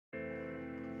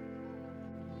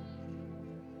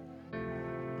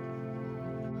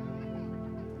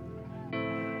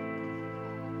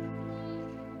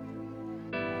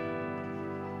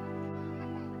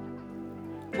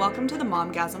Welcome to the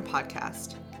Momgasm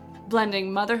Podcast.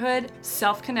 Blending motherhood,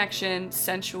 self-connection,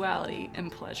 sensuality,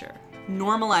 and pleasure.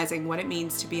 Normalizing what it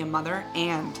means to be a mother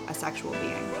and a sexual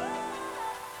being.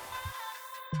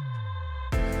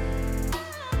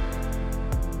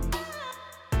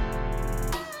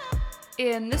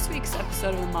 In this week's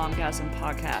episode of the Momgasm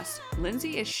Podcast,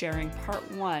 Lindsay is sharing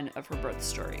part 1 of her birth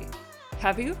story.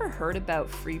 Have you ever heard about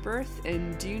free birth,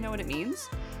 and do you know what it means?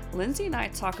 Lindsay and I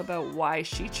talk about why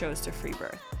she chose to free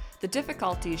birth, the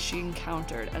difficulties she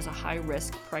encountered as a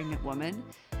high-risk pregnant woman,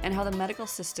 and how the medical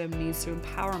system needs to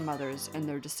empower mothers in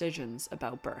their decisions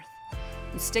about birth.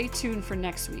 And stay tuned for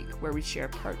next week, where we share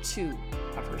part 2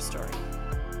 of her story.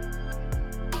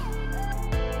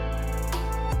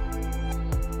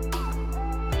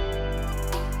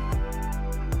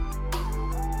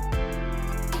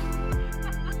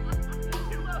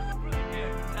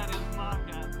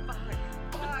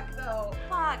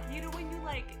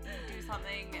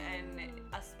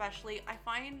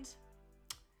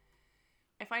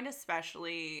 I find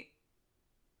especially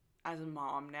as a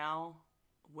mom now,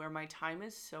 where my time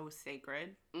is so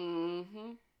sacred,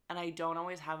 and I don't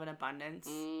always have an abundance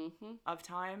of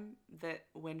time, that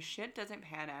when shit doesn't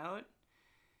pan out,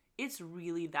 it's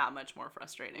really that much more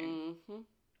frustrating.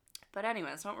 But anyway,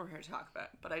 that's not what we're here to talk about.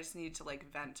 But I just need to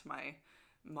vent my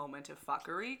moment of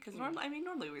fuckery, because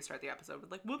normally we start the episode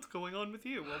with what's going on with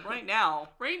you? Well, right now,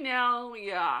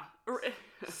 yeah.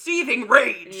 seething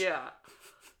rage.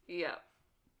 Yeah.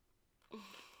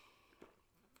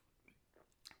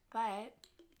 But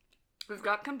We've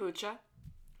got kombucha.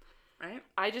 Right?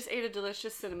 I just ate a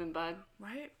delicious cinnamon bun.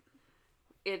 Right?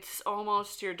 It's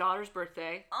almost your daughter's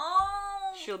birthday.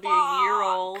 Oh, She'll be a year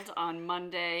old on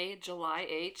Monday, July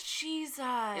 8th.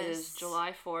 Jesus. It is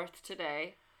July 4th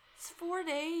today. It's 4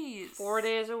 days. 4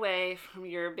 days away from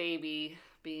your baby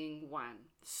being 1.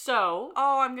 So...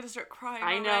 Oh, I'm going to start crying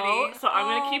I already. know. So I'm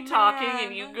going to keep talking man.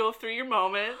 and you go through your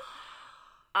moment.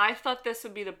 I thought this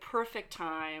would be the perfect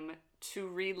time to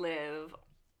relive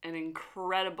an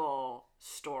incredible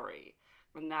story.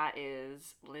 And that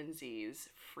is Lindsay's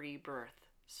free birth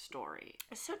story.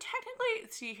 So technically,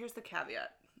 see, here's the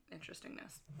caveat.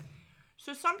 Interestingness.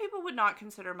 So some people would not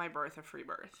consider my birth a free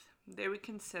birth. They would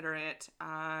consider it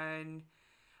a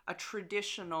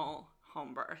traditional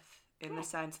home birth, in the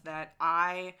sense that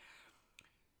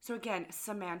so again,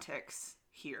 semantics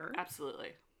here.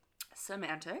 Absolutely.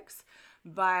 Semantics.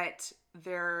 But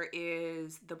there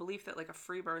is the belief that a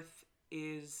free birth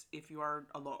is if you are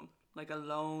alone.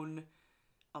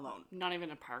 Alone. Not even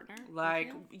a partner?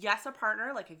 Yes, a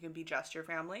partner. It can be just your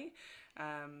family.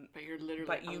 But you're literally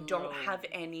But you alone. don't have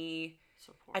any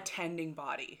Support. attending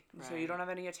body. Right. So you don't have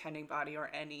any attending body or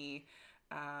any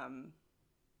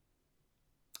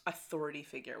authority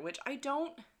figure, which I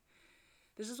don't.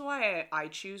 This is why I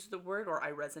choose the word, or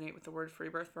I resonate with the word free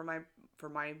birth for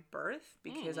my birth,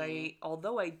 because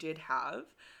although I did have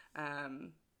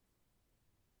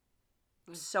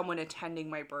someone attending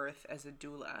my birth as a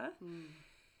doula,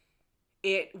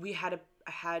 we had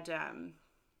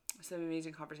some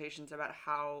amazing conversations about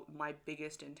how my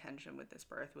biggest intention with this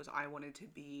birth was I wanted to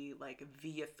be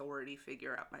the authority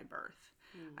figure at my birth.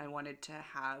 I wanted to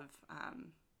have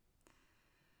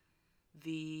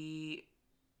the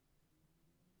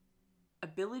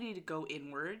ability to go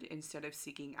inward instead of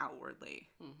seeking outwardly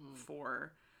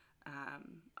for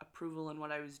approval in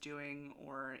what I was doing,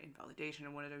 or in validation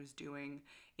in what I was doing,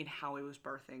 in how I was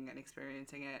birthing and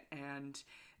experiencing it, and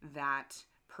that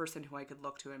person who I could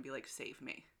look to and be like, save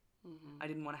me. I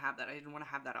didn't want to have that. I didn't want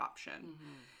to have that option.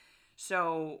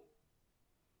 So,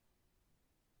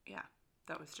 yeah,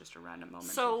 that was just a random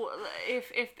moment. So,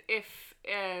 if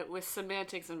with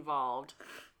semantics involved,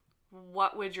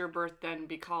 what would your birth then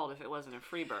be called if it wasn't a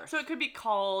free birth? So it could be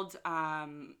called,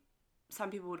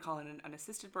 some people would call it an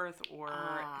assisted birth, or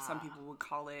some people would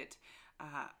call it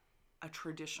a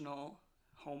traditional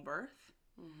home birth.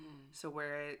 So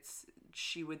where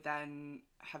she would then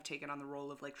have taken on the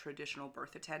role of traditional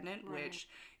birth attendant, right, which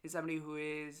is somebody who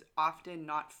is often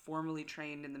not formally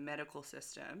trained in the medical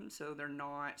system. So they're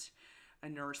not a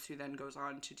nurse who then goes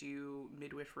on to do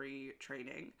midwifery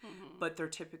training, but they're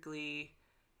typically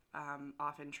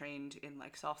often trained in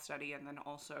self-study, and then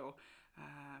also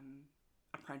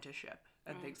apprenticeship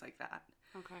and things like that.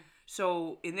 Okay.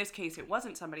 So in this case, it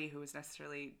wasn't somebody who was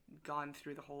necessarily gone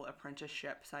through the whole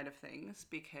apprenticeship side of things,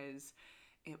 because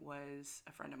it was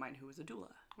a friend of mine who was a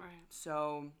doula. Right.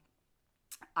 So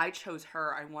I chose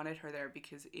her. I wanted her there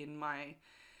because in my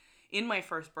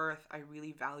first birth, I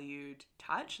really valued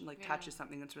touch, and touch is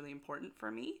something that's really important for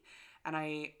me. And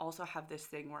I also have this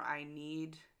thing where I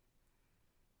need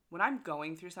when I'm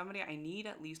going through somebody, I need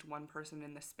at least one person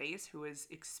in the space who has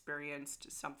experienced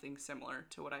something similar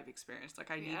to what I've experienced. Like,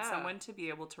 I need someone to be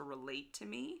able to relate to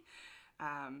me.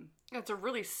 It's a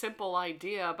really simple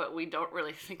idea, but we don't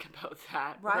really think about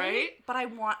that, right? But I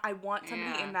want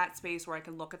somebody in that space where I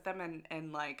can look at them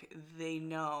and like, they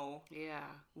know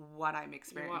what I'm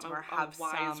experiencing, or have a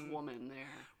wise some woman there.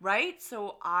 Right?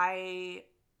 So I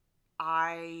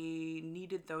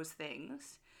needed those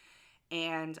things.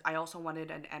 And I also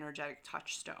wanted an energetic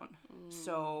touchstone.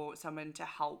 So someone to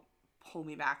help pull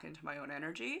me back into my own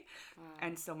energy.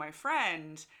 And so my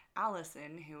friend,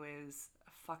 Allison, who is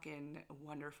a fucking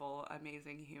wonderful,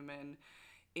 amazing human,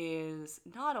 is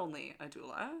not only a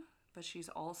doula, but she's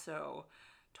also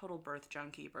total birth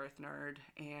junkie, birth nerd,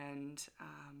 and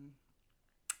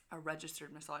a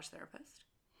registered massage therapist.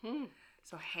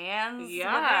 So hands were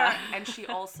there. And she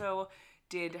also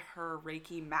did her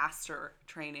Reiki master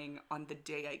training on the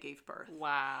day I gave birth.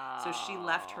 Wow. So she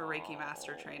left her Reiki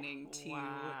master training to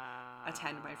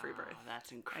attend my free birth.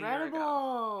 That's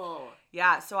incredible.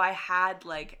 Yeah, so I had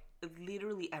like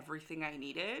literally everything I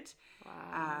needed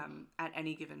at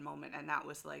any given moment. And that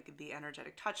was like the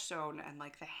energetic touchstone and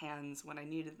like the hands when I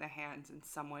needed the hands, and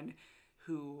someone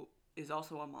who is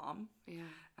also a mom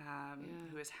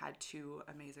who has had 2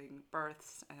 amazing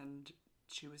births, and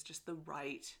she was just the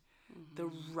right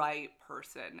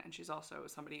person. And she's also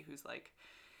somebody who's like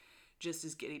just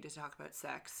as giddy to talk about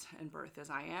sex and birth as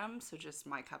I am, so just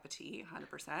my cup of tea.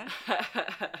 100%.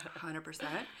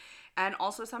 And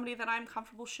also somebody that I'm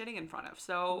comfortable shitting in front of.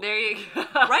 So there you go.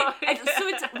 Right? And so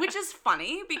it's, which is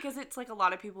funny because it's like a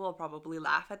lot of people will probably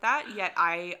laugh at that, yet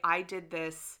I did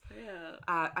this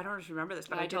I don't know if you remember this,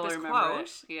 but I did totally this remember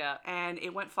quote and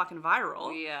it went fucking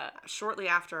viral shortly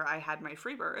after I had my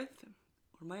free birth,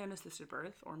 or my unassisted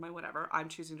birth, or my whatever. I'm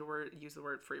choosing to use the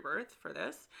word free birth for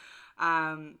this.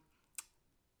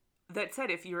 That said,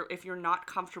 if you're not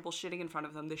comfortable shitting in front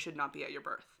of them, they should not be at your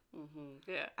birth.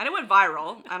 Yeah. And it went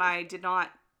viral, and I did not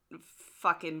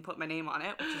fucking put my name on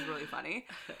it, which is really funny.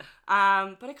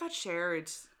 But it got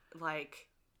shared like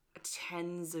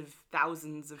tens of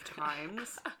thousands of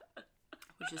times,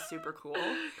 which is super cool.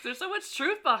 There's so much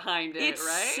truth behind it, it's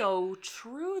right? It's so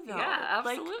true, though. Yeah,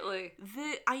 absolutely.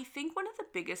 Like, I think one of the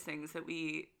biggest things that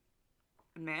we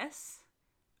miss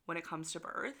when it comes to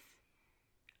birth,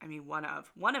 I mean, one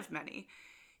of many,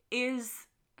 is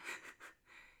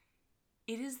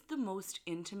it is the most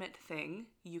intimate thing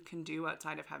you can do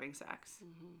outside of having sex.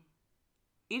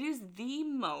 It is the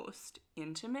most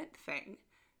intimate thing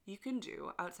you can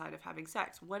do outside of having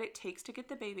sex. What it takes to get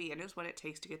the baby in is what it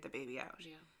takes to get the baby out.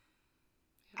 Yeah.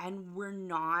 And we're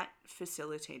not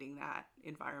facilitating that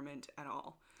environment at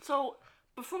all. So,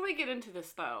 before we get into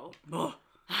this, though,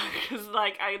 because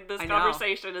like this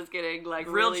conversation is getting like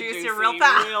real really juicy, real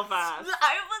fast. I love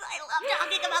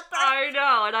talking about that. I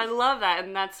know, and I love that,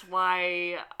 and that's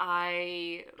why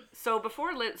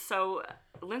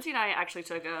Lindsay and I actually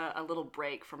took a little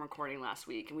break from recording last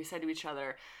week, and we said to each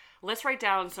other, let's write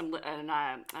down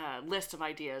a list of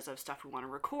ideas of stuff we want to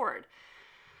record.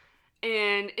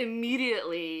 And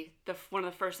immediately, one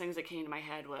of the first things that came to my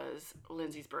head was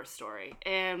Lindsay's birth story.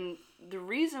 And the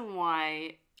reason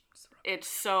why it's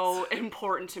so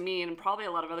important to me, and probably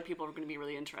a lot of other people are going to be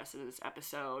really interested in this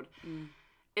episode,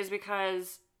 is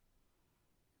because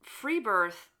free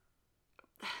birth,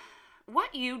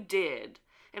 what you did,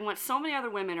 and what so many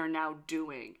other women are now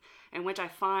doing, and which I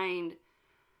find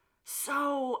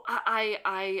so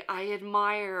I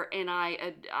admire and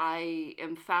I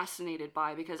am fascinated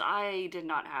by, because I did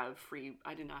not have a free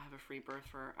birth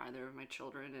for either of my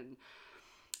children, and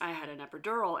I had an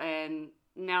epidural, and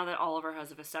now that Oliver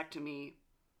has a vasectomy,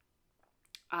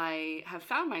 I have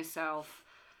found myself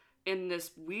in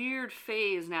this weird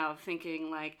phase now of thinking,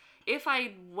 like, if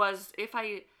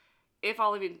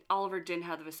Oliver didn't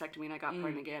have the vasectomy and I got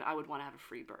pregnant again, I would want to have a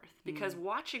free birth, because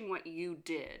watching what you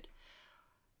did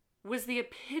was the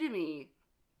epitome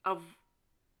of,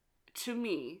 to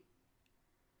me,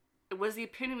 it was the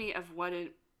epitome of what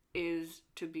it is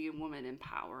to be a woman in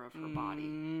power of her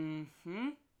body.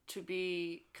 To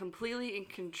be completely in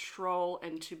control,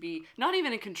 and to be, not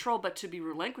even in control, but to be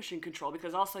relinquishing control,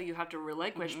 because also you have to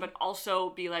relinquish, but also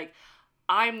be like,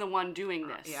 I'm the one doing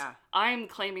this. I'm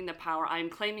claiming the power. I'm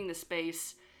claiming the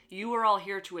space. You are all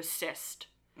here to assist.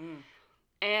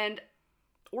 And...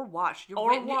 Or watch.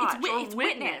 It's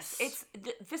witness.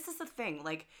 This is the thing.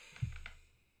 Like,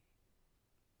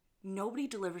 nobody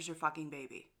delivers your fucking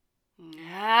baby.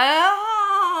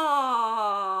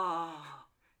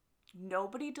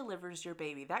 Nobody delivers your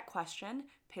baby. That question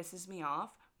pisses me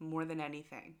off more than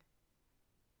anything.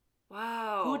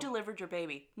 Wow. Who delivered your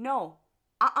baby? No.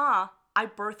 I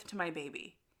birthed my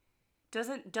baby.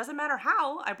 Doesn't matter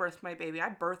how I birthed my baby. I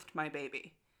birthed my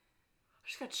baby. I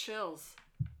just got chills.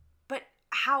 But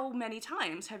how many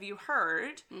times have you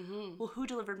heard, well, who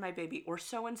delivered my baby? Or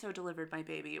so-and-so delivered my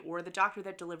baby. Or the doctor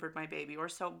that delivered my baby. Or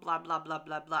so blah, blah, blah,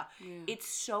 blah, blah. Yeah. It's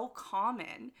so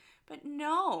common. But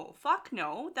no. Fuck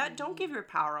no. That don't give your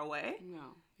power away. No.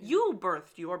 Yeah. You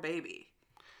birthed your baby.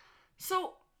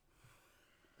 So,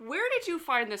 where did you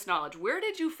find this knowledge? Where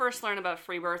did you first learn about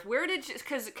free birth? Where did you,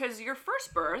 because your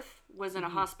first birth was in a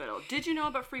hospital. Did you know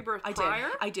about free birth prior?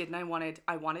 I did, and I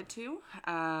wanted to.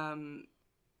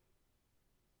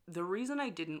 The reason I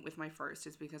didn't with my first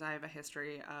is because I have a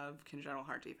history of congenital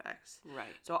heart defects.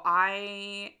 Right. So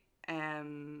I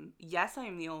am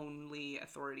the only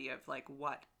authority of like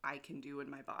what I can do in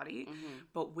my body,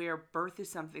 but where birth is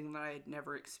something that I had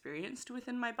never experienced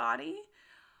within my body,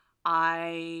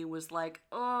 I was like,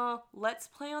 oh, let's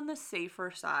play on the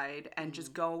safer side and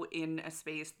just go in a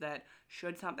space that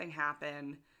should something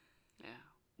happen,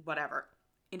 whatever.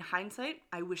 In hindsight,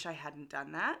 I wish I hadn't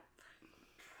done that.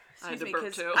 I had to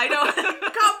burp too. I know.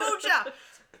 Kombucha!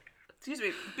 Excuse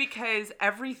me. Because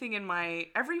every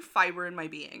fiber in my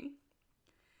being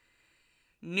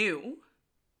knew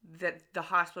that the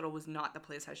hospital was not the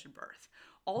place I should birth.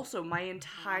 Also, my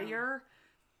entire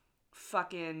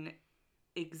fucking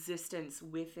existence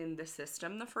within the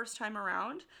system the first time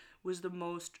around was the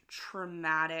most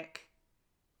traumatic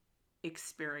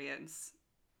experience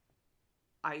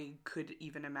I could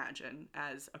even imagine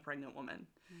as a pregnant woman.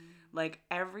 Like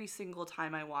every single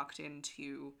time I walked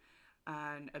into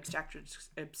an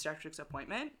obstetrics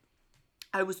appointment,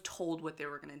 I was told what they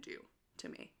were going to do to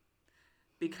me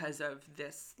because of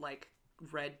this like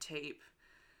red tape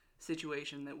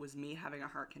situation that was me having a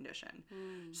heart condition.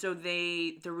 So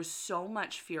there was so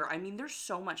much fear. I mean, there's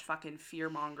so much fucking fear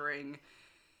mongering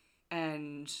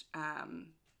and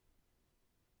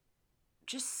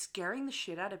just scaring the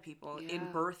shit out of people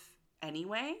in birth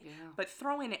anyway. But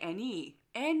throw in any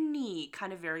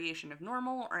kind of variation of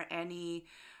normal or any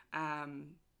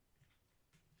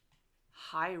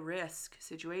high risk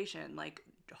situation like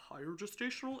higher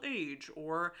gestational age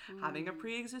or having a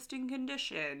pre-existing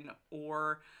condition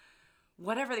or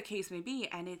whatever the case may be,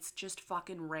 and it's just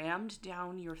fucking rammed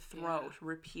down your throat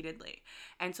repeatedly.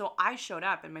 And so I showed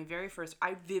up and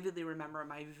I vividly remember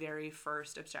my very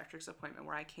first obstetrics appointment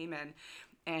where I came in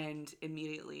and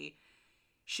immediately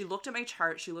she looked at my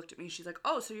chart, she looked at me, she's like,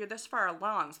 oh, so you're this far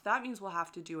along, so that means we'll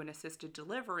have to do an assisted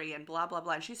delivery and blah, blah,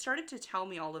 blah. And she started to tell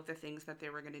me all of the things that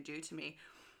they were going to do to me.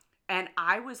 And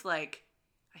I was like,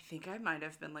 I think I might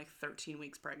have been like 13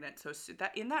 weeks pregnant. So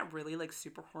that in that really like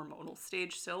super hormonal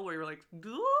stage still where you're like, oh, I don't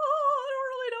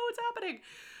really know what's happening.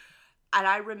 And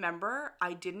I remember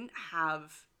I didn't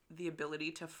have the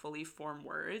ability to fully form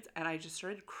words. And I just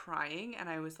started crying. And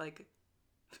I was like,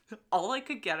 all I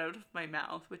could get out of my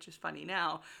mouth, which is funny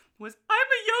now, was, I'm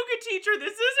a yoga teacher.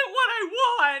 This isn't what I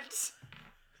want.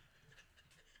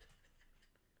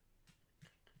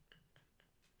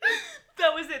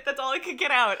 That was it. That's all I could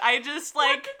get out. I just like...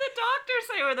 What did the doctor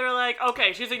say where they're like,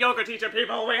 okay, she's a yoga teacher,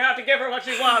 people. We have to give her what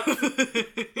she wants.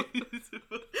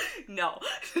 No.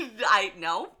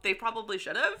 They probably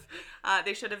should have.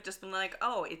 They should have just been like,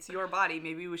 oh, it's your body.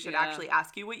 Maybe we should actually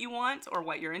ask you what you want or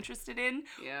what you're interested in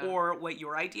or what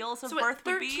your ideals of birth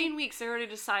would be. So at 13 weeks, they already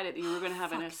decided that you were going to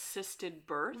have an assisted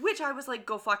birth? Which I was like,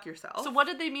 go fuck yourself. So what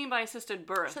did they mean by assisted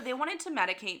birth? So they wanted to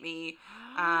medicate me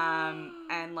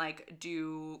and like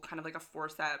do kind of like a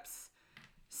forceps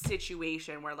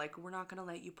situation where like, we're not going to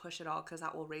let you push it all because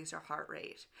that will raise your heart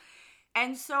rate.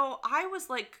 And so I was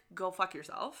like, go fuck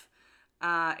yourself.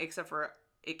 Except for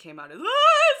it came out as, it's not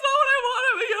what I want,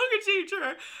 I'm a yoga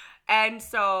teacher. And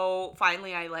so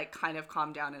finally I like kind of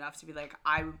calmed down enough to be like,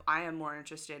 I am more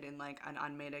interested in like an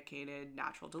unmedicated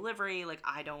natural delivery. Like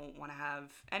I don't want to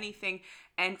have anything.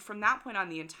 And from that point on,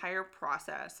 the entire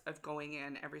process of going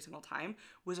in every single time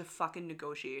was a fucking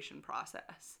negotiation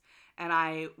process. And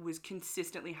I was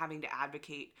consistently having to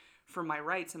advocate for my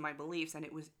rights and my beliefs, and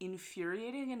it was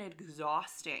infuriating and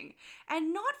exhausting,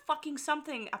 and not fucking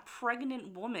something a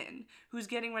pregnant woman who's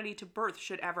getting ready to birth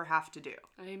should ever have to do.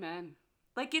 Amen.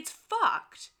 Like, it's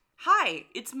fucked. Hi,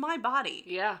 it's my body.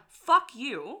 Yeah. Fuck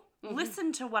you. Mm-hmm.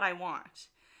 Listen to what I want.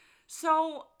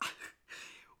 So,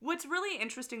 what's really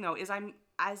interesting, though, is I'm,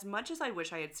 as much as I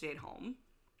wish I had stayed home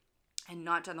and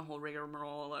not done the whole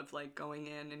rigmarole of, like, going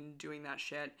in and doing that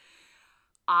shit,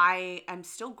 I am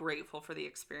still grateful for the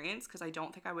experience because I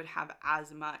don't think I would have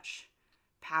as much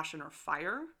passion or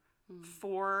fire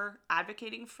for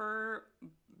advocating for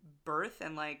birth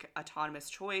and like autonomous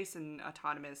choice and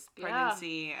autonomous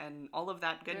pregnancy and all of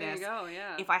that goodness. There you go,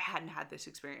 yeah. If I hadn't had this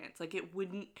experience, like it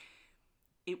wouldn't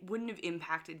it wouldn't have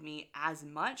impacted me as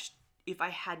much if I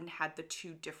hadn't had the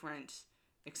two different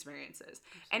experiences.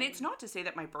 Absolutely. And it's not to say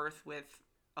that my birth with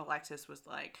Alexis was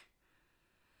like,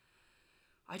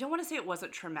 I don't want to say it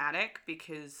wasn't traumatic,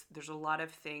 because there's a lot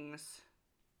of things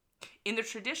in the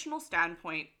traditional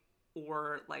standpoint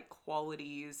or like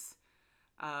qualities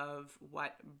of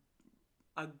what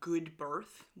a good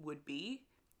birth would be.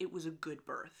 It was a good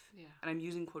birth. Yeah. And I'm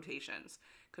using quotations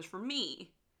because for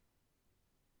me,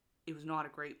 it was not a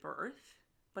great birth,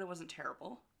 but it wasn't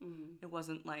terrible. Mm-hmm. It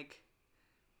wasn't like,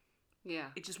 yeah,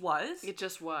 it just was. It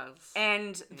just was.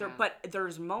 And but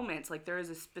there's moments, like there is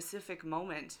a specific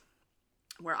moment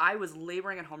where I was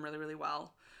laboring at home really, really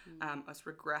well. I was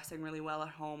regressing really well at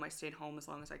home. I stayed home as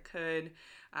long as I could,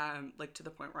 like to the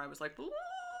point where I was like, I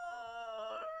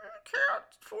can't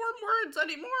form words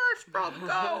anymore. I should probably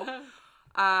go.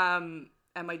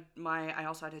 And I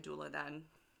also had a doula then,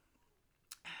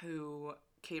 who,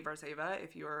 Kate Varsava,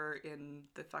 if you're in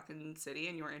the fucking city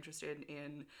and you're interested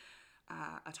in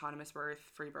autonomous birth,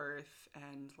 free birth,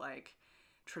 and like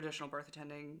traditional birth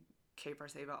attending, Kate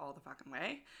Varsava all the fucking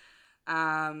way.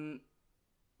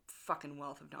 Fucking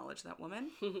wealth of knowledge, that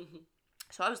woman.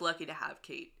 So I was lucky to have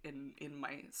Kate in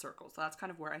my circle. So that's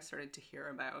kind of where I started to hear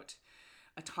about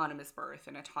autonomous birth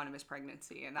and autonomous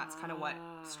pregnancy, and that's kind of what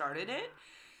started it.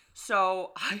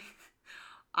 So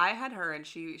I had her, and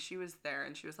she was there,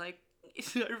 and she was like,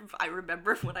 I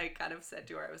remember what I kind of said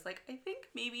to her. I was like, I think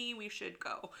maybe we should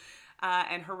go.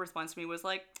 And her response to me was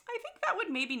like, I think that would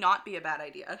maybe not be a bad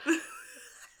idea.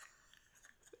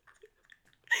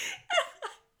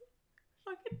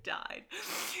 Fucking died.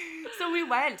 So we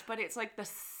went, but it's like the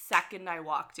second I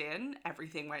walked in,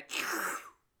 everything went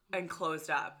and closed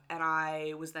up, and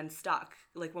I was then stuck.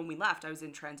 Like when we left, I was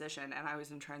in transition, and I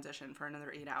was in transition for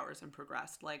another 8 hours and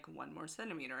progressed like 1 more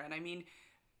centimeter. And I mean,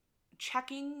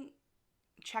 checking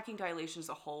dilation is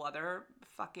a whole other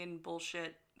fucking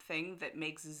bullshit thing that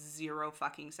makes zero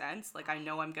fucking sense. Like, I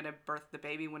know I'm gonna birth the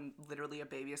baby when literally a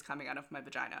baby is coming out of my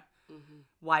vagina. Mm-hmm.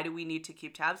 Why do we need to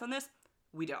keep tabs on this?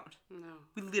 We don't. No.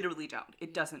 We literally don't.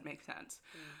 It doesn't make sense.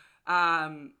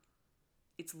 Yeah.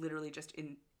 It's literally just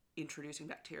introducing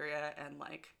bacteria and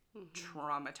like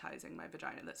traumatizing my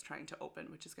vagina that's trying to open,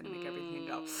 which is going to make everything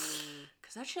go.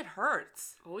 Because that shit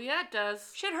hurts. Oh yeah, it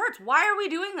does. Shit hurts. Why are we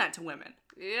doing that to women?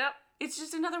 Yep. It's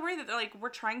just another way that they're like, we're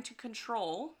trying to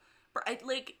control.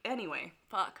 Like, anyway.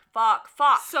 Fuck.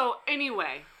 So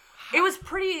anyway, it was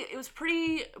pretty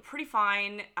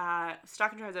fine.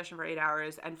 Stuck in transition for 8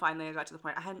 hours, and finally I got to the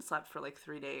point I hadn't slept for like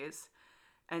 3 days,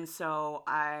 and so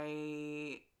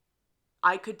I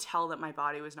could tell that my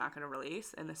body was not going to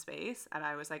release in the space, and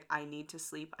I was like, I need to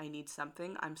sleep. I need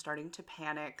something. I'm starting to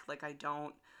panic. Like, I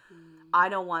don't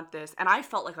want this. And I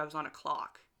felt like I was on a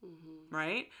clock,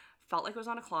 right? Felt like I was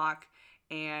on a clock,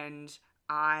 and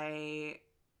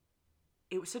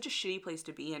it was such a shitty place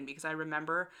to be in, because I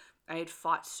remember I had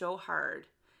fought so hard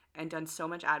and done so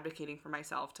much advocating for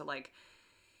myself to like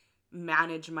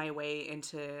manage my way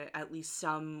into at least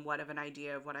somewhat of an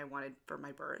idea of what I wanted for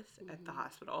my birth at the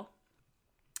hospital,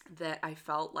 that I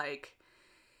felt like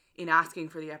in asking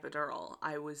for the epidural,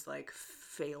 I was like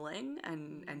failing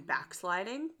and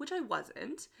backsliding, which I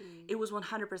wasn't. It was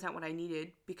 100% what I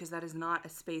needed, because that is not a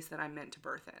space that I'm meant to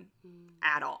birth in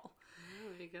at all.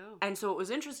 There you go. And so what was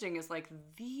interesting is like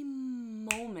the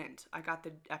moment I got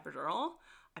the epidural,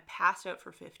 I passed out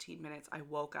for 15 minutes. I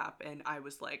woke up and I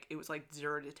was like, it was like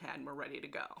 0 to 10. We're ready to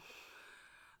go.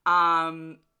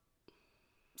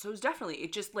 So it was definitely,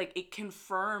 it just like, it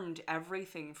confirmed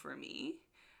everything for me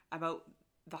about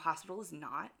the hospital is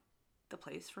not the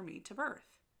place for me to birth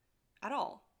at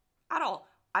all. I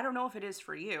don't know if it is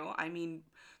for you. I mean,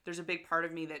 there's a big part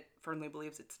of me that firmly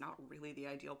believes it's not really the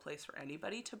ideal place for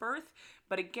anybody to birth.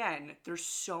 But again, there's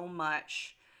so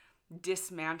much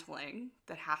dismantling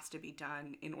that has to be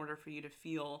done in order for you to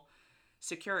feel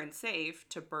secure and safe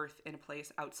to birth in a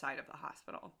place outside of the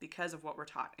hospital, because of what we're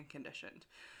taught and conditioned.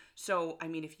 So, I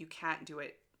mean, if you can't do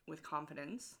it with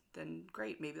confidence, then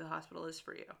great, maybe the hospital is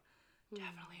for you.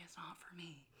 Definitely is not for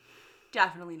me.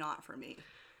 Definitely not for me.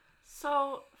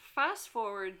 So, fast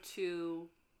forward to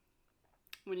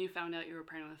when you found out you were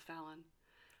pregnant with Fallon.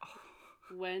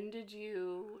 Oh. When did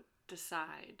you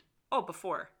decide? Oh,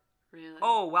 before. Really?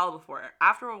 Oh, well before.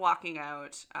 After walking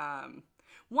out,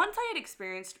 once I had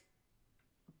experienced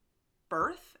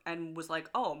birth and was like,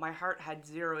 oh, my heart had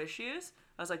 0 issues,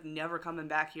 I was like, never coming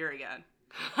back here again.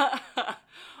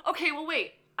 Okay, well,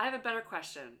 wait. I have a better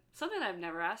question. Something I've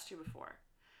never asked you before.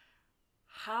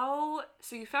 So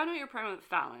you found out you're pregnant with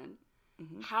Fallon.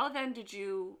 Mm-hmm. How then did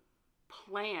you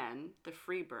plan the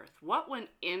free birth? What went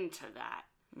into that?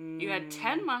 You had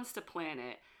 10 months to plan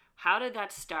it. How did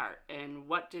that start, and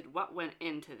what went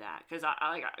into that? Because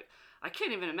I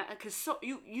can't even imagine. Because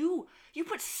you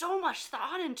put so much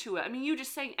thought into it. I mean, you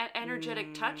just saying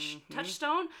energetic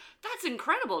touchstone. That's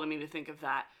incredible to me to think of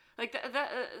that. Like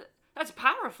that's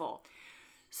powerful.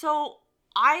 So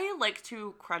I like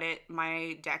to credit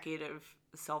my decade of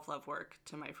self-love work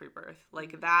to my free birth.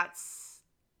 Like that's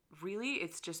really,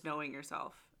 it's just knowing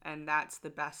yourself. And that's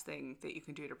the best thing that you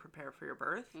can do to prepare for your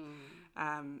birth,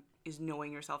 is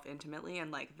knowing yourself intimately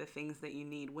and like the things that you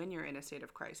need when you're in a state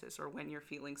of crisis or when you're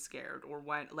feeling scared or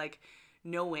when like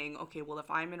knowing, okay, well,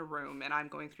 if I'm in a room and I'm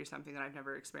going through something that I've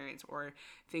never experienced or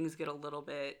things get a little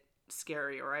bit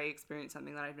scary or I experience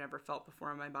something that I've never felt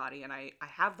before in my body and I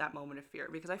have that moment of fear,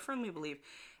 because I firmly believe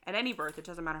at any birth, it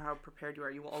doesn't matter how prepared you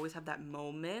are, you will always have that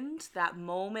moment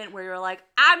where you're like,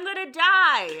 I'm gonna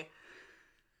die.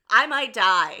 I might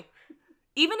die.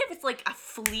 Even if it's like a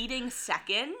fleeting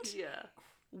second. Yeah.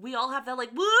 We all have that like,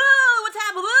 whoa, what's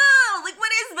happening? Whoa, like,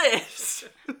 what is this?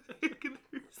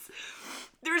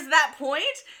 There's that point,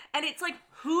 and it's like,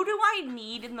 who do I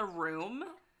need in the room?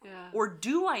 Yeah. Or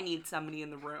do I need somebody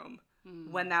in the room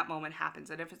when that moment happens?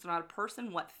 And if it's not a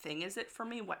person, what thing is it for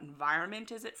me? What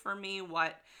environment is it for me?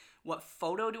 What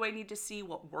photo do I need to see?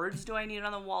 What words do I need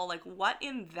on the wall? Like, what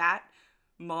in that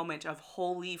moment of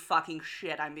holy fucking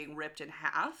shit, I'm being ripped in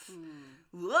half,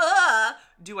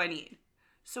 do I need?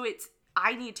 So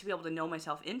I need to be able to know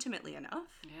myself intimately enough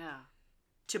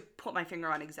to put my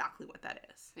finger on exactly what that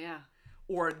is. Yeah.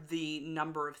 Or the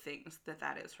number of things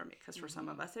that is for me. Because for some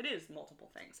of us, it is multiple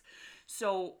things.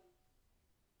 So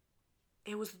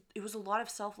it was a lot of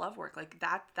self-love work. Like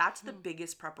that's the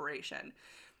biggest preparation.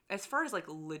 As far as like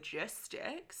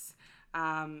logistics,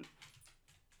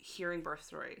 hearing birth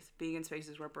stories, being in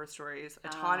spaces where birth stories,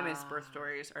 autonomous birth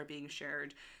stories are being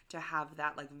shared, to have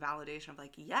that like validation of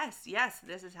like, yes,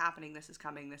 this is happening, this is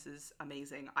coming, this is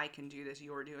amazing, I can do this,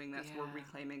 you're doing this, we're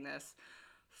reclaiming this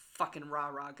fucking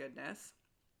rah goodness.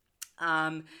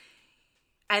 And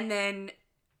then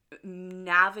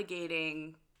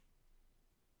navigating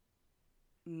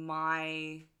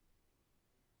my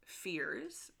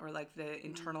fears, or like the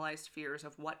internalized fears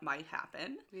of what might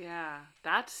happen. Yeah,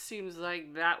 that seems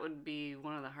like that would be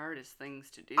one of the hardest things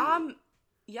to do.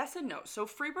 Yes and no. So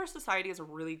Free Birth Society is a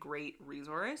really great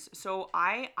resource. So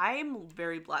I'm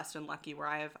very blessed and lucky where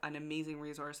I have an amazing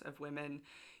resource of women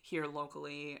here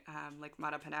locally, like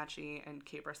Mata Panacci and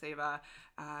Kate Barseva.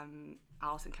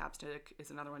 Allison Capstick is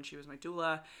another one. She was my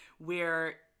doula,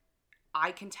 where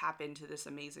I can tap into this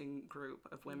amazing group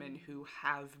of women who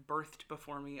have birthed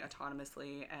before me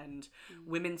autonomously. And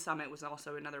Women's Summit was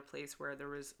also another place where there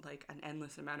was like an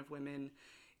endless amount of women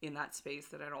in that space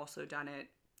that had also done it.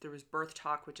 There was Birth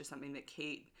Talk, which is something that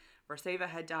Kate Barseva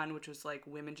had done, which was like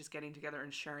women just getting together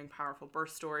and sharing powerful birth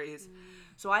stories.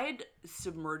 So I had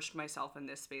submerged myself in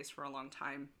this space for a long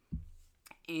time.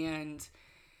 And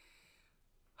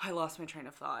I lost my train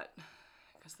of thought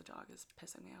because the dog is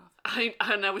pissing me off.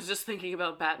 I was just thinking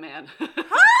about Batman. The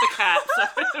cat.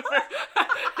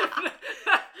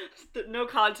 No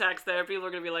context there. People are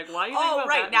going to be like, why are you thinking about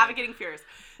Batman? Navigating fears.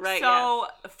 Right, So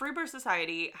Free Birth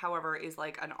Society, however, is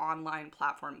like an online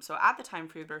platform. So at the time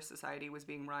Free Birth Society was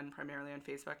being run primarily on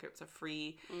Facebook. It was a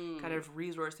free kind of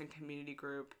resource and community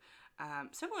group,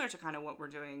 similar to kind of what we're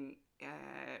doing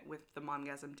with the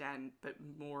Momgasm Den, but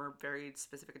more very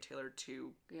specific and tailored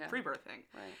to free birthing.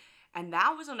 Right. And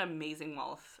that was an amazing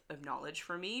wealth of knowledge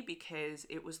for me, because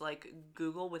it was like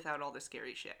Google without all the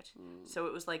scary shit. So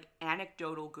it was like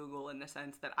anecdotal Google in the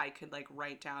sense that I could like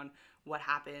write down what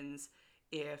happens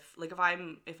if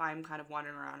I'm kind of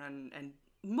wandering around, and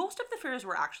most of the fears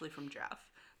were actually from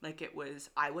Jeff. Like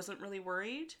I wasn't really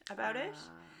worried about it,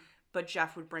 but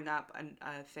Jeff would bring up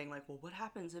a thing like, well, what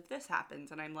happens if this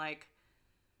happens? And I'm like,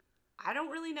 I don't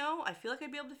really know. I feel like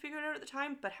I'd be able to figure it out at the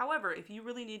time. But however, if you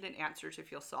really need an answer to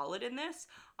feel solid in this,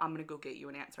 I'm going to go get you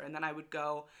an answer. And then I would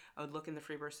look in the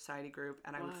Free Birth Society group,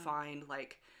 and I would find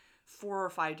like 4 or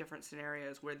 5 different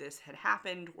scenarios where this had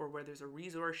happened or where there's a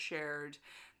resource shared,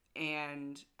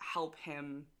 and help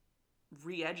him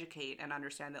re-educate and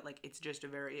understand that like it's just a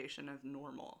variation of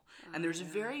normal. And there's a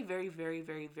very, very, very,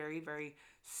 very, very, very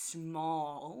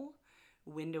small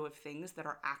window of things that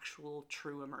are actual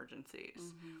true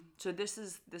emergencies. So this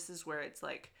is where it's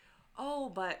like, oh,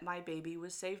 but my baby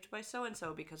was saved by so and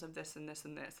so because of this and this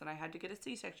and this, and I had to get a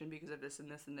C-section because of this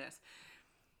and this and this.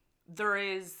 There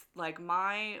is like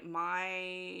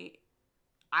I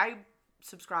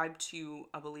subscribe to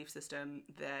a belief system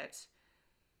that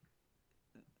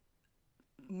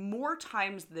more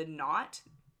times than not,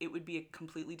 it would be a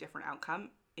completely different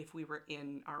outcome if we were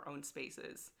in our own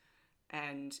spaces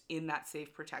and in that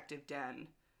safe, protective den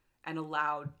and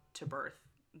allowed to birth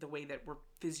the way that we're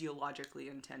physiologically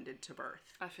intended to birth.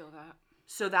 I feel that.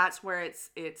 So that's where it's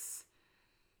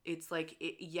like,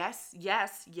 yes,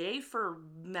 yay for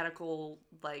medical,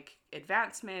 like,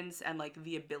 advancements and, like,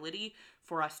 the ability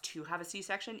for us to have a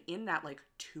C-section in that, like,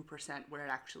 2% where it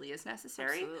actually is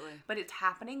necessary. Absolutely. But it's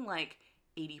happening, like,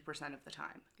 80% of the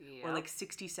time. Yep. Or, like,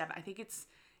 67. I think it's,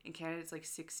 in Canada, it's, like,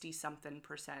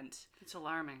 60-something%. It's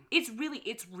alarming. It's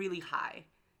really high.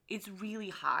 It's really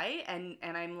high, and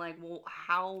I'm like, well,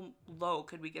 how low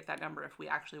could we get that number if we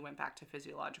actually went back to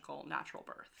physiological, natural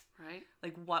birth? Right.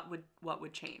 Like, what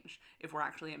would change if we're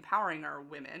actually empowering our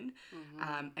women,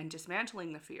 and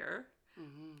dismantling the fear,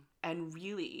 and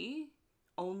really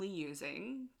only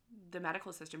using the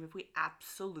medical system if we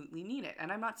absolutely need it.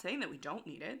 And I'm not saying that we don't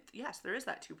need it. Yes, there is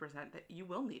that 2% that you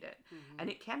will need it, and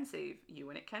it can save you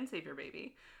and it can save your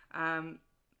baby,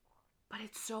 but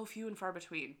it's so few and far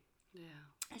between. Yeah.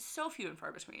 It's so few and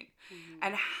far between.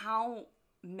 And how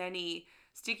many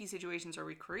sticky situations are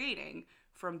we creating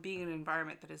from being in an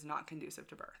environment that is not conducive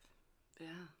to birth?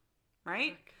 Yeah.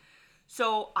 Right?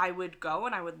 So I would go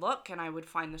and I would look and I would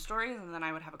find the stories, and then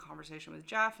I would have a conversation with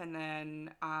Jeff, and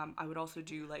then I would also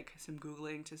do, like, some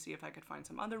Googling to see if I could find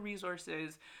some other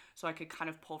resources, so I could kind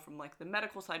of pull from, like, the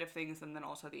medical side of things, and then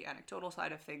also the anecdotal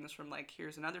side of things from, like,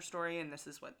 here's another story and this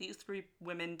is what these 3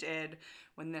 women did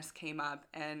when this came up,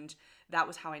 and that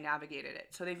was how I navigated it.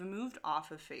 So they've moved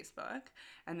off of Facebook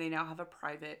and they now have a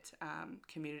private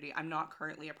community. I'm not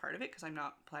currently a part of it because I'm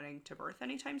not planning to birth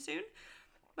anytime soon.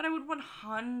 But I would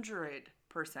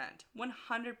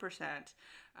 100%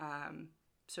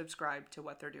 subscribe to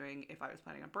what they're doing if I was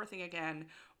planning on birthing again,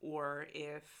 or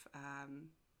if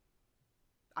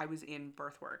I was in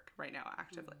birth work right now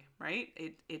actively, right?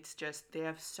 It's just, they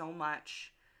have so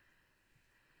much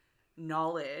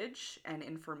knowledge and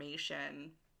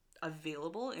information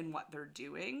available in what they're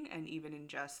doing, and even in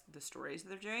just the stories that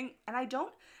they're doing.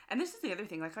 And this is the other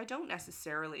thing, like, I don't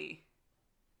necessarily...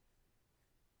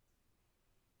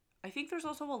 I think there's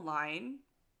also a line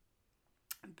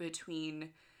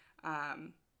between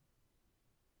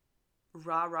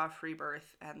rah-rah free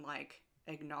birth and, like,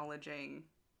 acknowledging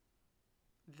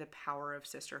the power of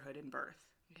sisterhood in birth.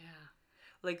 Yeah.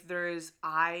 Like,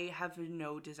 I have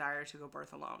no desire to go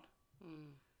birth alone.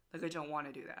 Like, I don't want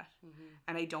to do that.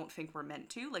 And I don't think we're meant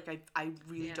to. Like, I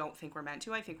really don't think we're meant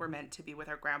to. I think we're meant to be with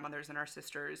our grandmothers and our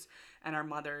sisters and our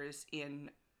mothers in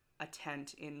a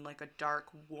tent in, like, a dark,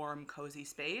 warm, cozy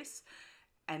space.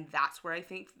 And that's where I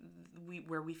think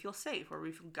we feel safe, where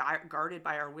we feel guarded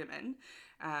by our women.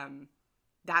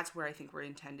 That's where I think we're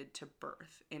intended to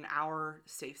birth, in our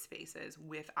safe spaces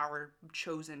with our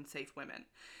chosen safe women.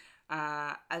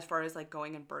 As far as, like,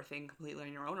 going and birthing completely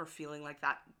on your own, or feeling like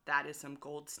that is some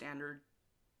gold standard,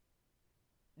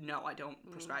 no, I don't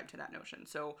prescribe to that notion.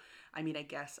 So, I mean, I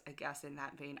guess in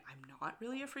that vein, I'm not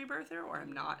really a free birther, or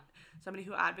I'm not somebody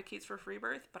who advocates for free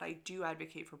birth, but I do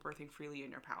advocate for birthing freely in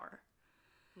your power.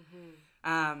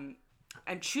 And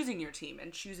choosing your team,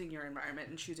 and choosing your environment,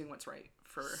 and choosing what's right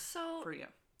for you.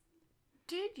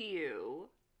 Did you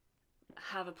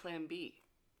have a plan B?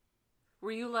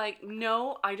 Were you like,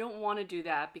 no, I don't want to do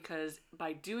that, because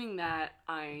by doing that,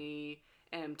 I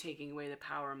am taking away the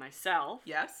power of myself?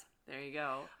 Yes. There you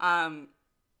go.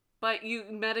 But you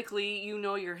medically, you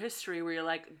know your history, where you're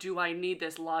like, do I need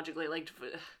this logically? Like,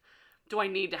 do I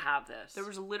need to have this? There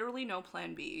was literally no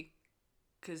plan B,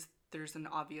 because there's an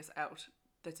obvious out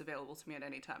that's available to me at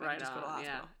any time. I can just go to the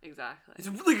hospital. Yeah, exactly.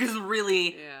 It's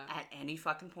really at any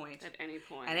fucking point. At any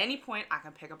point. At any point, I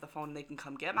can pick up the phone and they can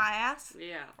come get my ass.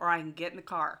 Yeah. Or I can get in the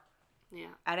car. Yeah.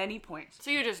 At any point.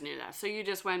 So you just knew that. So you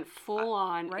just went full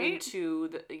on right? into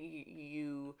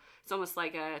it's almost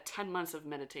like a 10 months of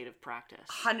meditative practice.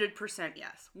 100%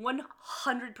 yes.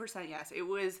 100% yes. It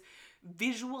was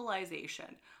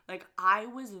visualization. Like, I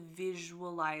was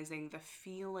visualizing the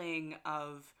feeling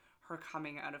of her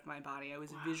coming out of my body. I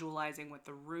was visualizing what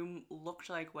the room looked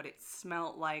like, what it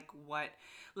smelled like,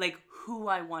 who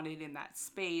I wanted in that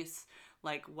space,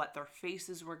 like what their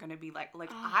faces were going to be like.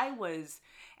 I was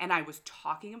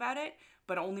talking about it,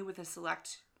 but only with a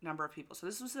select number of people. So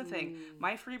this was the thing.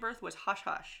 My free birth was hush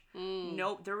hush.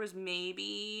 Nope, there was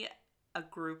maybe a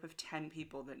group of 10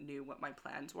 people that knew what my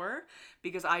plans were,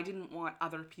 because I didn't want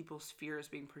other people's fears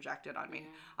being projected on me.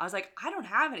 Yeah. I was like, I don't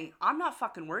have any. I'm not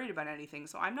fucking worried about anything,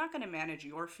 so I'm not going to manage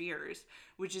your fears,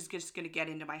 which is just going to get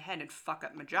into my head and fuck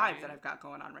up my jive that I've got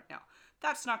going on right now.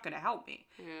 That's not going to help me.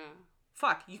 Yeah.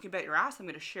 fuck, you can bet your ass I'm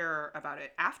going to share about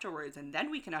it afterwards, and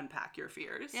then we can unpack your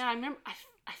fears. Yeah, I remember.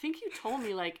 I think you told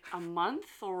me like a month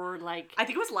or like. I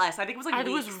think it was less. I think it was like weeks.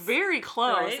 It was very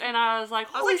close, right? and I was like,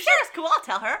 "Holy shit, it's cool. I'll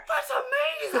tell her." That's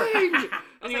amazing.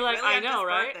 And you're like, really? I know,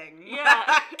 right?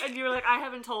 Yeah. And you were like, I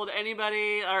haven't told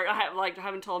anybody, or I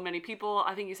haven't told many people.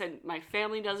 I think you said my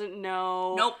family doesn't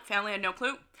know. Nope, family had no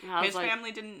clue. His like,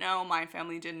 family didn't know. My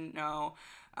family didn't know.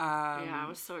 Yeah, I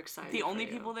was so excited. The only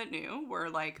people that knew were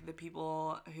like the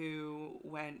people who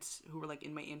were like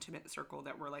in my intimate circle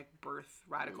that were like birth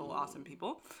radical awesome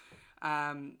people.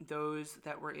 Those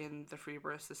that were in the Free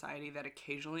Birth Society that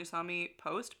occasionally saw me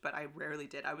post, but I rarely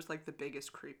did. I was like the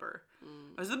biggest creeper.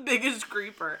 I was the biggest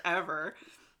creeper ever.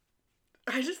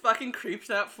 I just fucking creeped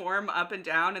that form up and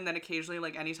down, and then occasionally,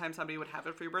 like, anytime somebody would have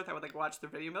a free birth, I would like watch the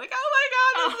video and be like, oh my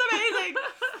god, this is amazing.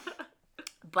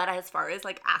 But as far as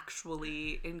like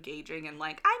actually engaging and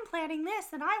like, I'm planning this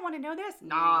and I want to know this,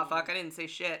 nah, fuck, I didn't say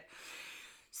shit.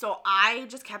 So I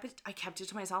just kept it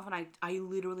to myself, and I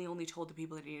literally only told the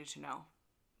people that needed to know.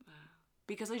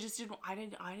 Because I just didn't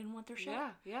want their shit.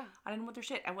 Yeah. I didn't want their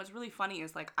shit. And what's really funny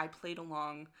is like I played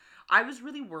along. I was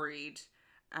really worried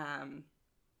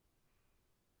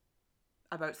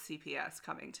about CPS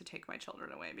coming to take my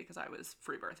children away because I was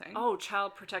free birthing. Oh,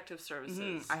 Child Protective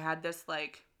Services. I had this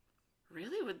like.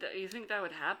 Really? You think that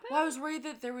would happen? Well, I was worried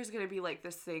that there was going to be, like,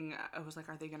 this thing. I was like,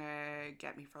 are they going to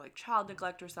get me for, like, child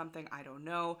neglect or something? I don't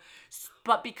know.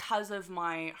 But because of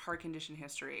my heart condition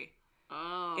history,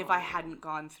 if I hadn't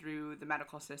gone through the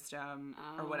medical system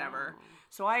or whatever.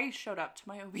 So I showed up to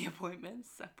my OB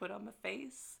appointments. I put on my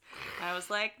face. And I was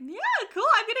like, yeah, cool.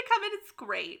 I'm going to come in. It's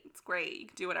great. It's great. You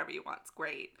can do whatever you want. It's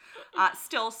great.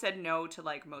 Still said no to,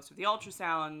 like, most of the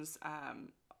ultrasounds.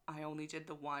 I only did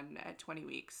the one at 20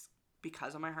 weeks.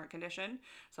 Because of my heart condition.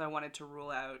 So I wanted to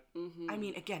rule out. I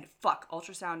mean, again, fuck.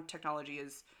 Ultrasound technology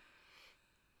is.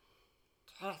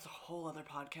 That's a whole other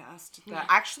podcast. That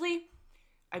actually,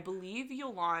 I believe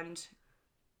Yolande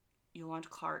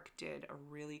Clark did a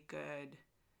really good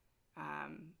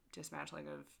dismantling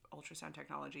of ultrasound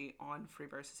technology on Free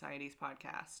Birth Society's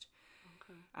podcast.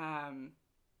 Okay.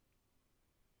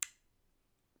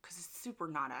 Because it's super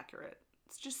not accurate.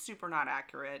 It's just super not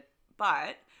accurate.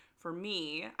 But. For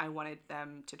me, I wanted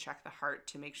them to check the heart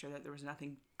to make sure that there was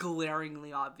nothing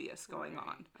glaringly obvious going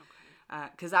on. Okay.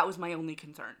 Because that was my only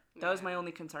concern. That was my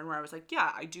only concern where I was like,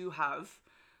 yeah, I do have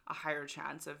a higher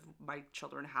chance of my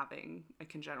children having a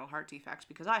congenital heart defect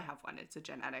because I have one. It's a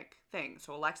genetic thing.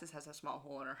 So Alexis has a small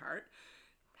hole in her heart.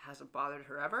 Hasn't bothered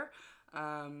her ever.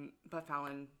 But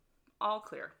Fallon, all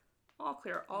clear. All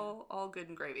clear. All good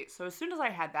and gravy. So as soon as I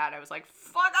had that, I was like,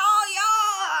 fuck all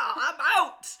y'all! I'm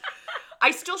out! I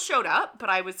still showed up,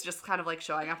 but I was just kind of like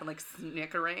showing up and like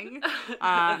snickering,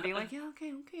 being like, yeah,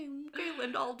 okay,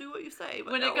 Linda, I'll do what you say.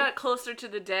 But when it got closer to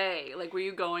the day, like, were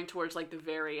you going towards like the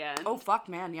very end? Oh, fuck,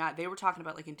 man, yeah. They were talking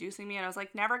about like inducing me, and I was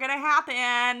like, never gonna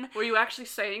happen. Were you actually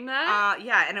saying that?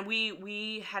 Yeah, and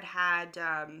we had.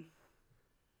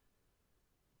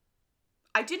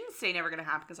 I didn't say never gonna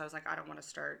happen because I was like, I don't want to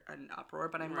start an uproar,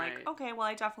 but I'm like, okay, well,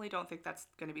 I definitely don't think that's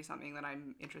gonna be something that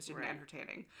I'm interested in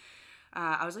entertaining.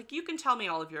 I was like, you can tell me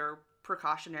all of your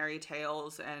precautionary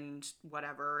tales and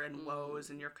whatever and woes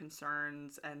and your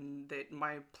concerns and that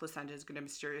my placenta is going to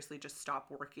mysteriously just stop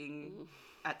working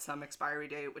at some expiry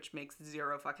date, which makes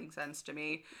zero fucking sense to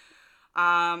me.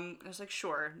 I was like,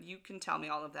 sure, you can tell me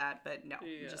all of that, but no,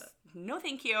 just no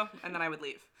thank you. And then I would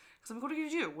leave. Because I'm like, what are you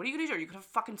going to do? What are you going to do? Are you going to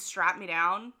fucking strap me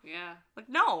down? Yeah. Like,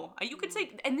 no. You could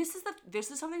say, and this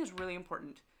is something that's really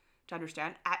important to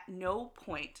understand. At no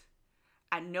point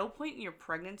in your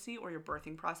pregnancy or your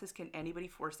birthing process can anybody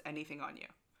force anything on you.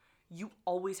 You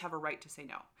always have a right to say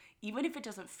no. Even if it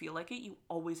doesn't feel like it, you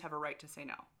always have a right to say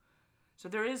no. So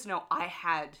there is no, I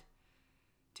had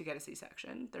to get a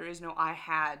C-section. There is no, I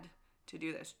had to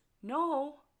do this.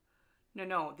 No.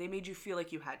 They made you feel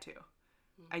like you had to.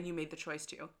 And you made the choice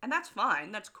to. And that's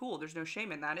fine. That's cool. There's no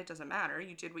shame in that. It doesn't matter.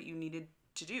 You did what you needed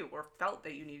to do or felt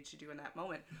that you needed to do in that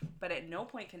moment. But at no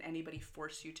point can anybody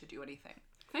force you to do anything.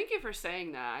 Thank you for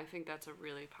saying that. I think that's a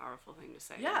really powerfve thing to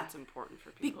say. Yeah. It's important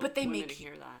for people. But they women make to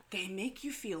hear that. They make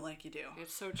you feel like you do.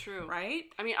 It's so true. Right?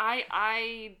 I mean,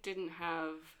 I don't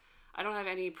have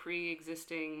any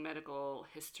pre-existing medical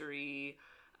history.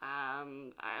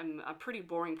 I'm a pretty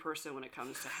boring person when it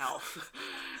comes to health.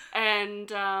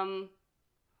 And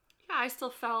I still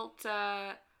felt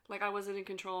like I wasn't in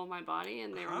control of my body,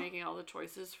 and they were making all the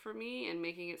choices for me and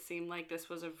making it seem like this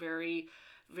was a very,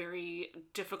 very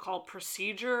difficult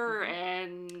procedure.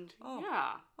 And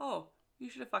Oh, you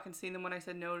should have fucking seen them when I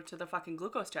said no to the fucking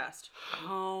glucose test.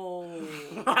 Oh.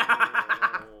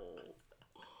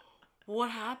 What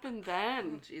happened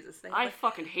then? Oh, Jesus. I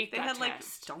fucking hate that They had, like,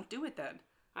 test. don't do it then.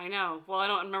 I know. Well, I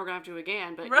don't remember going to have to do it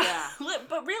again, but Right. yeah.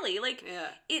 But really, like,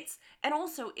 it's... And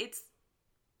also, it's...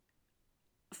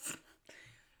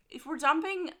 If we're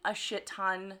dumping a shit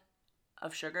ton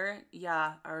of sugar,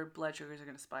 yeah, our blood sugars are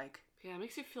going to spike. Yeah, it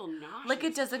makes you feel nauseous. Like,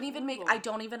 it doesn't even make... I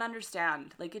don't even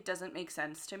understand. Like, it doesn't make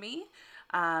sense to me.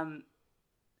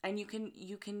 And you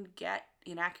can get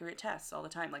inaccurate tests all the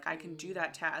time. Like, I can do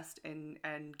that test and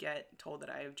get told that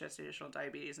I have gestational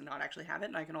diabetes and not actually have it.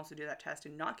 And I can also do that test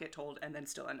and not get told and then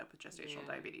still end up with gestational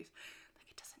diabetes. Like,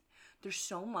 it doesn't... There's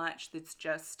so much that's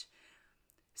just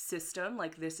system.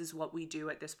 Like, this is what we do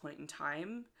at this point in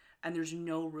time. And there's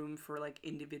no room for, like,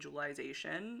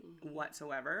 individualization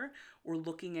whatsoever. Or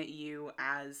looking at you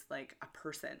as, like, a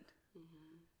person.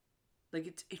 Like,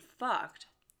 it fucked.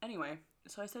 Anyway...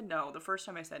 So I said no. The first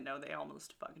time I said no, they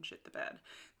almost fucking shit the bed.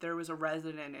 There was a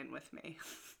resident in with me.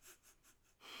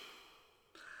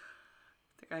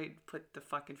 I think I put the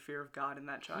fucking fear of God in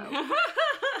that child.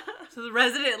 So the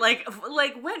resident, like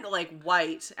went, like,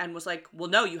 white and was like, well,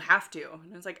 no, you have to.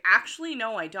 And I was like, actually,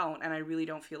 no, I don't. And I really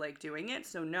don't feel like doing it,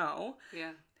 so no.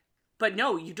 Yeah. But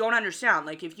no, you don't understand.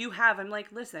 Like, if you have, I'm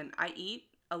like, listen, I eat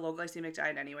a low glycemic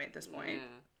diet anyway at this point.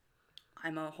 Yeah.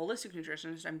 I'm a holistic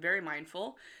nutritionist. I'm very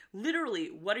mindful. Literally,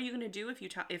 what are you going to do if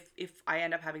I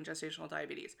end up having gestational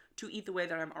diabetes? To eat the way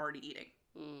that I'm already eating.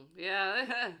 Yeah,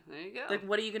 there you go. Like,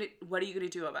 what are you gonna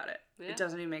do about it? Yeah. It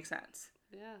doesn't even make sense.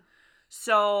 Yeah.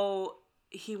 So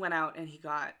he went out and he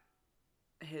got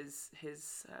his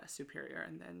superior,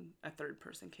 and then a third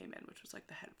person came in, which was like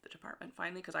the head of the department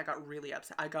finally, because I got really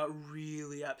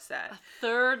upset. A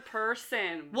third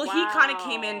person. Well, wow. He kind of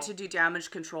came in to do damage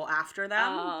control after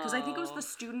them, because I think it was the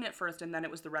student at first, and then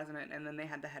it was the resident, and then they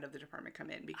had the head of the department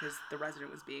come in because the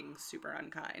resident was being super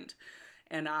unkind.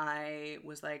 And I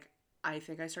was like, I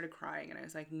think I started crying, and I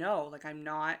was like, no, like, I'm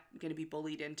not going to be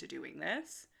bullied into doing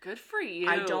this. Good for you.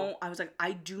 I was like,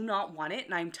 I do not want it,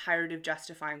 and I'm tired of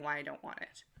justifying why I don't want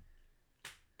it.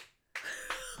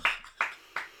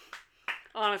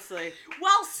 Honestly.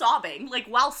 While sobbing,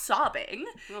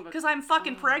 because I'm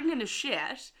fucking pregnant as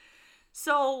shit.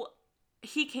 So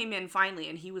he came in finally,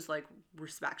 and he was, like,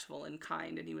 respectful and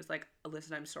kind, and he was like,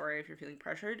 listen, I'm sorry if you're feeling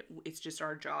pressured. It's just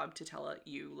our job to tell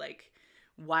you, like,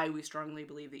 why we strongly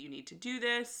believe that you need to do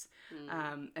this,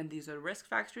 and these are the risk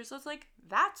factors. So it's like,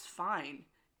 that's fine.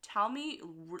 Tell me,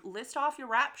 list off your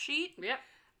rap sheet. Yep.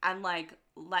 And, like,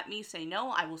 let me say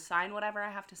no. I will sign whatever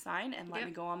I have to sign and let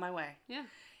me go on my way. Yeah.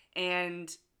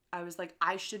 And I was like,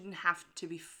 I shouldn't have to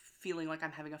be feeling like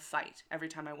I'm having a fight every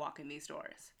time I walk in these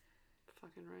doors.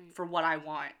 Fucking right. For what I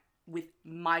want with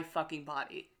my fucking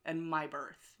body and my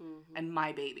birth and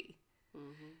my baby.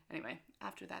 Anyway,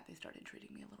 after that, they started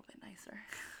treating me a little bit nicer.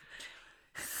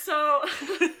 So,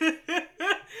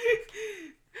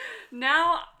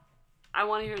 now I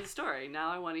want to hear the story. Now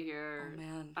I want to hear... Oh,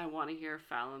 man. I want to hear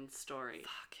Fallon's story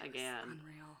again.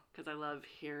 Unreal. Because I love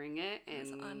hearing it, and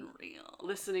it's unreal.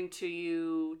 Listening to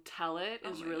you tell it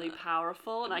is really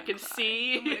powerful, and I can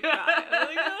see... I'm gonna cry. Oh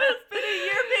my God, it's been a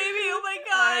year, baby. Oh my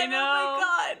God. I know. Oh my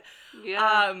God.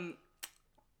 Yeah.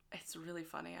 It's really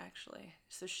funny, actually.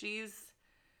 So she's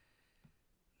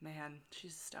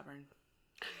stubborn.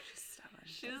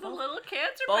 She's a little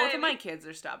cancer Both baby. of my kids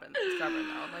are stubborn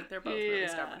though. Like, they're both really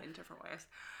stubborn in different ways.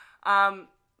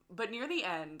 But near the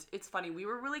end, it's funny. We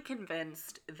were really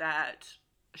convinced that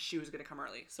she was going to come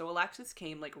early. So Alexis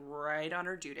came, like, right on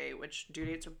her due date, which due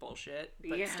dates are bullshit,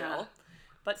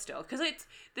 but still. Because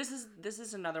this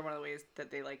is another one of the ways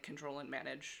that they, like, control and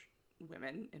manage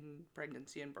women in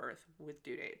pregnancy and birth with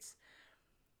due dates.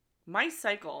 My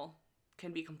cycle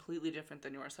can be completely different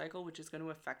than your cycle, which is going to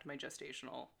affect my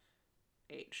gestational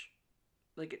age.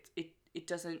 Like, it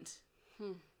doesn't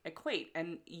equate.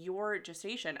 And your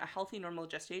gestation, a healthy normal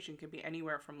gestation, can be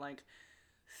anywhere from, like,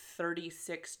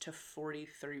 36 to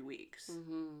 43 weeks.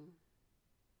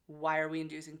 Why are we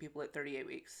inducing people at 38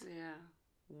 weeks? Yeah.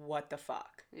 What the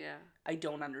fuck? Yeah. I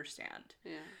don't understand.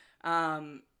 Yeah.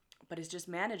 But it's just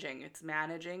managing. It's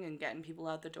managing and getting people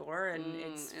out the door, and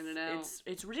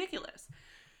it's ridiculous.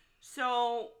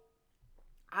 So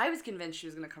I was convinced she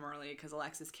was going to come early because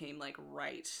Alexis came, like,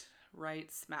 right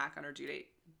smack on her due date,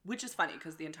 which is funny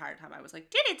because the entire time I was like,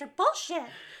 due dates are bullshit.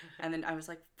 And then I was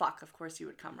like, fuck, of course you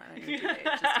would come right on your due date.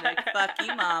 Just to be like, fuck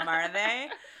you, Mom, are they?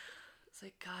 It's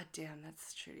like, God damn,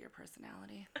 that's true to your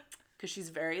personality. Because she's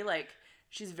very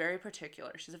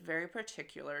particular. She's a very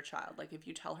particular child. Like, if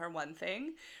you tell her one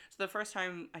thing. So the first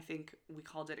time, I think we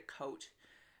called it a coat.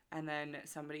 and then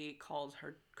somebody called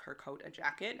her coat a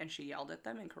jacket, and she yelled at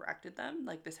them and corrected them.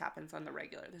 Like, this happens on the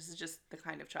regular. This is just the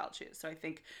kind of child she is. So I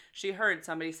think she heard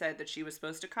somebody said that she was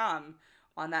supposed to come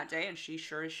on that day, and she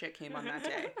sure as shit came on that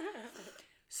day.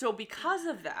 So because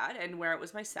of that, and where it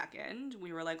was my second,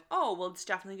 we were like, oh, well, it's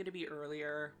definitely going to be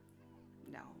earlier.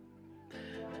 No,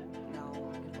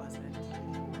 it wasn't.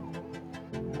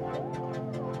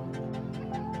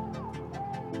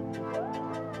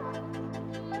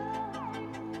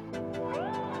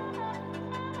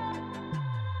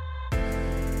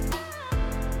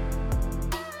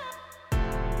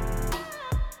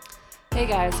 Hey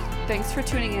guys, thanks for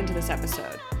tuning in to this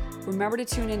episode. Remember to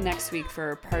tune in next week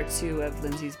for part 2 of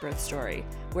Lindsay's birth story,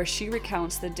 where she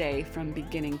recounts the day from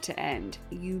beginning to end.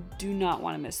 You do not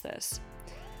want to miss this.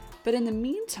 But in the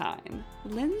meantime,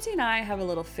 Lindsay and I have a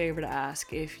little favor to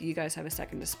ask if you guys have a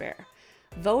second to spare.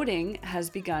 Voting has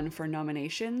begun for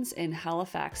nominations in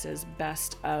Halifax's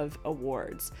Best of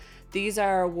Awards. These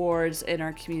are awards in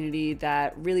our community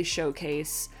that really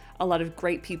showcase a lot of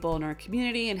great people in our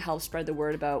community and help spread the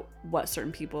word about what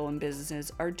certain people and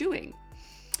businesses are doing.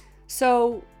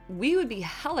 So we would be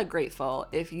hella grateful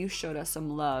if you showed us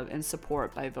some love and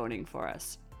support by voting for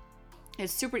us.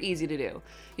 It's super easy to do.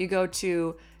 You go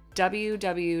to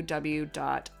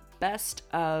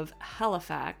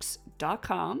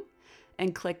www.bestofhalifax.com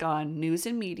and click on News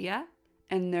and Media,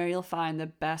 and there you'll find the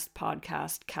Best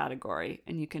Podcast category,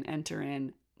 and you can enter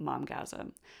in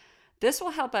Momgasm. This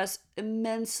will help us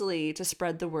immensely to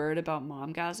spread the word about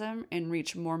Momgasm and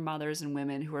reach more mothers and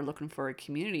women who are looking for a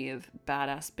community of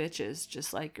badass bitches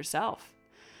just like yourself.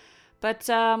 But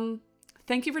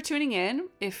thank you for tuning in.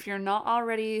 If you're not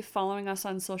already following us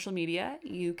on social media,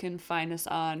 you can find us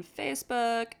on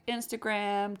Facebook,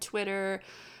 Instagram, Twitter,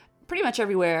 pretty much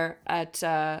everywhere at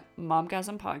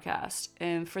Momgasm Podcast.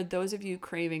 And for those of you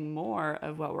craving more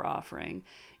of what we're offering,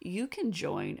 you can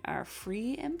join our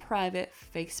free and private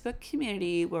Facebook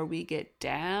community where we get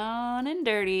down and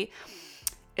dirty.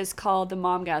 It's called the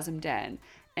Momgasm Den.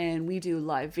 And we do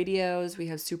live videos. We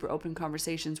have super open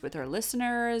conversations with our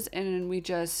listeners, and we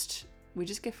just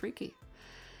get freaky.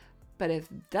 But if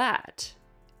that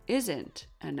isn't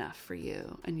enough for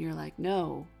you, and you're like,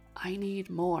 no, I need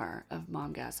more of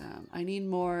Momgasm. I need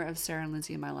more of Sarah and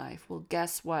Lindsay in my life. Well,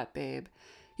 guess what, babe?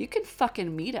 You can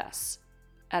fucking meet us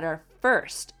at our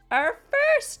first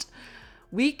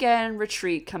weekend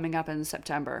retreat coming up in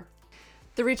September.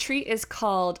 The retreat is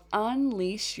called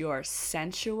Unleash Your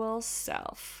Sensual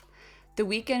Self. The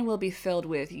weekend will be filled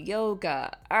with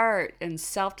yoga, art, and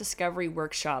self-discovery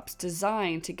workshops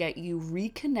designed to get you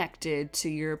reconnected to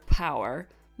your power,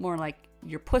 more like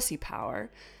your pussy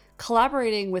power,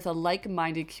 collaborating with a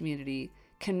like-minded community,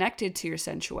 connected to your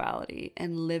sensuality,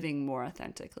 and living more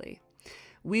authentically.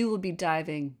 We will be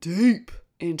diving deep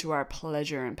into our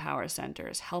pleasure and power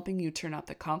centers, helping you turn up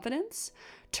the confidence,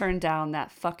 turn down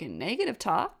that fucking negative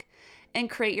talk, and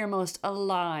create your most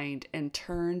aligned and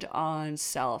turned on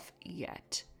self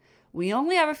yet. We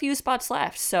only have a few spots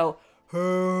left, so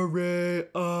hurry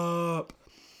up.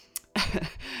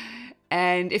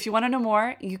 And if you want to know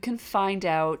more, you can find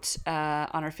out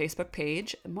on our Facebook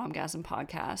page, Momgasm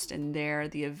Podcast, and there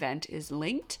the event is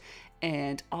linked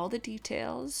and all the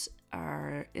details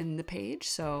are in the page,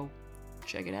 so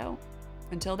check it out.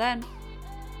 Until then,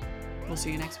 we'll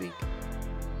see you next week.